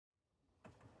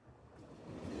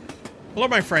Hello,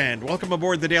 my friend. Welcome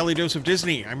aboard the Daily Dose of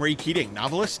Disney. I'm Ray Keating,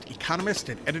 novelist, economist,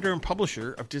 and editor and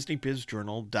publisher of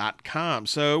DisneyBizJournal.com.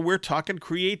 So we're talking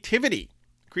creativity.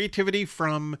 Creativity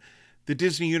from the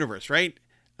Disney universe, right?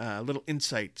 Little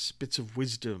insights, bits of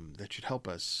wisdom that should help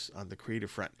us on the creative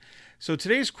front. So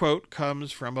today's quote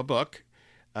comes from a book.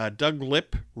 Doug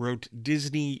Lipp wrote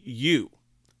Disney U.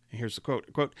 Here's the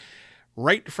quote.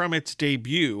 Right from its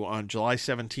debut on July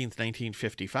 17,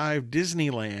 1955,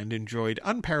 Disneyland enjoyed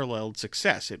unparalleled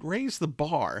success. It raised the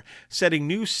bar, setting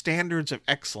new standards of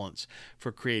excellence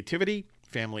for creativity,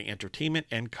 family entertainment,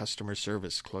 and customer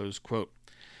service. Close quote.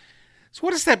 So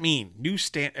what does that mean?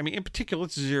 In particular,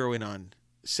 let's zero in on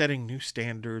setting new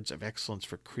standards of excellence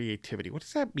for creativity. What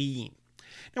does that mean?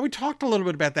 Now, we talked a little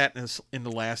bit about that in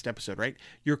the last episode, right?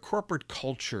 Your corporate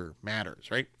culture matters,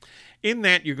 right? In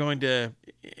that, you're going to,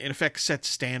 in effect, set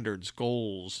standards,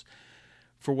 goals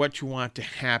for what you want to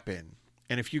happen.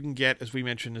 And if you can get, as we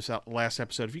mentioned in this last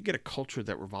episode, if you get a culture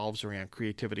that revolves around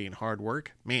creativity and hard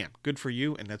work, man, good for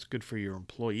you, and that's good for your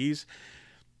employees.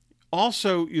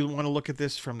 Also, you want to look at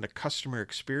this from the customer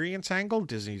experience angle.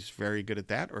 Disney's very good at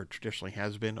that, or traditionally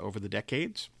has been over the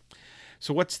decades.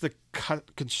 So what's the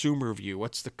consumer view?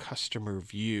 What's the customer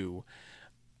view?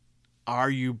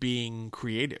 Are you being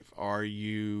creative? Are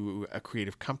you a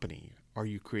creative company? Are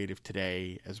you creative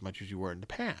today as much as you were in the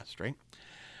past, right?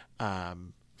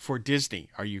 For Disney,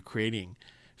 are you creating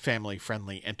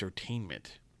family-friendly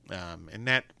entertainment? And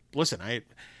that, listen,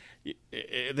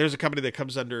 there's a company that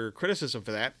comes under criticism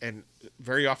for that, and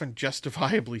very often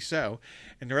justifiably so.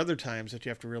 And there are other times that you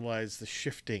have to realize the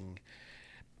shifting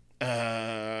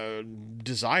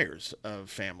desires of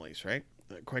families, right?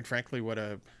 Quite frankly,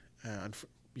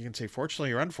 you can say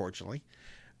fortunately or unfortunately,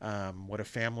 what a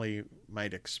family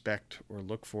might expect or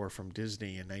look for from Disney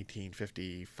in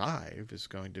 1955 is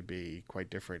going to be quite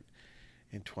different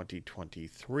in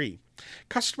 2023.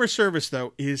 Customer service,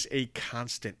 though, is a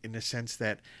constant in the sense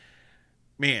that,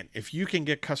 man, if you can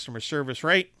get customer service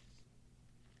right,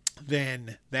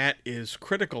 then that is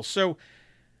critical. So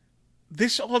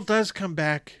this all does come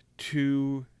back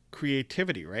to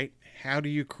creativity, right? How do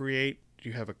you create? Do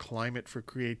you have a climate for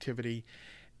creativity?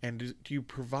 And do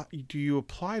you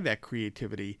apply that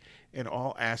creativity in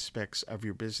all aspects of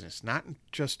your business? Not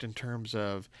just in terms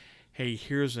of, hey,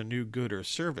 here's a new good or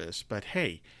service, but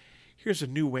hey, here's a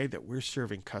new way that we're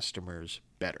serving customers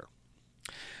better.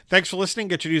 Thanks for listening.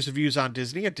 Get your news and views on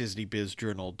Disney at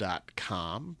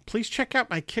DisneyBizJournal.com. Please check out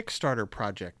my Kickstarter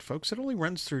project, folks. It only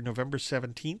runs through November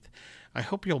 17th. I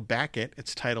hope you'll back it.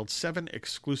 It's titled 7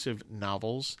 Exclusive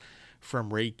Novels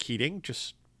from Ray Keating.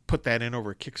 Just put that in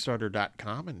over at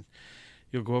Kickstarter.com and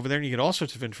you'll go over there and you get all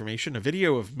sorts of information. A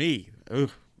video of me.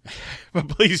 But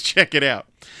please check it out.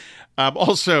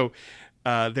 Also,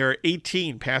 there are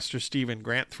 18 Pastor Stephen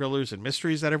Grant thrillers and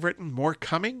mysteries that I've written. More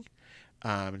coming.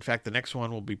 In fact, the next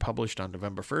one will be published on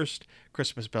November 1st.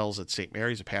 Christmas Bells at St.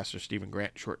 Mary's, a Pastor Stephen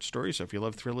Grant short story. So if you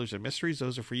love thrillers and mysteries,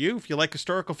 those are for you. If you like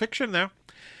historical fiction, though,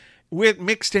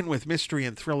 mixed in with mystery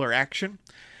and thriller action,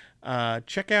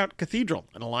 check out Cathedral,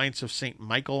 an Alliance of St.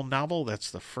 Michael novel. That's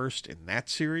the first in that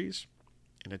series.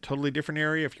 In a totally different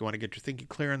area, if you want to get your thinking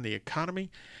clear on the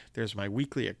economy, there's my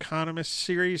weekly Economist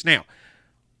series. Now,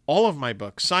 all of my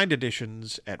books, signed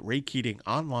editions at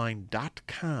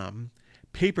RayKeatingOnline.com,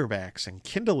 paperbacks and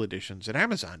Kindle editions at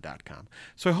Amazon.com.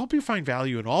 So I hope you find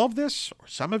value in all of this, or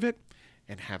some of it,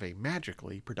 and have a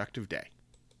magically productive day.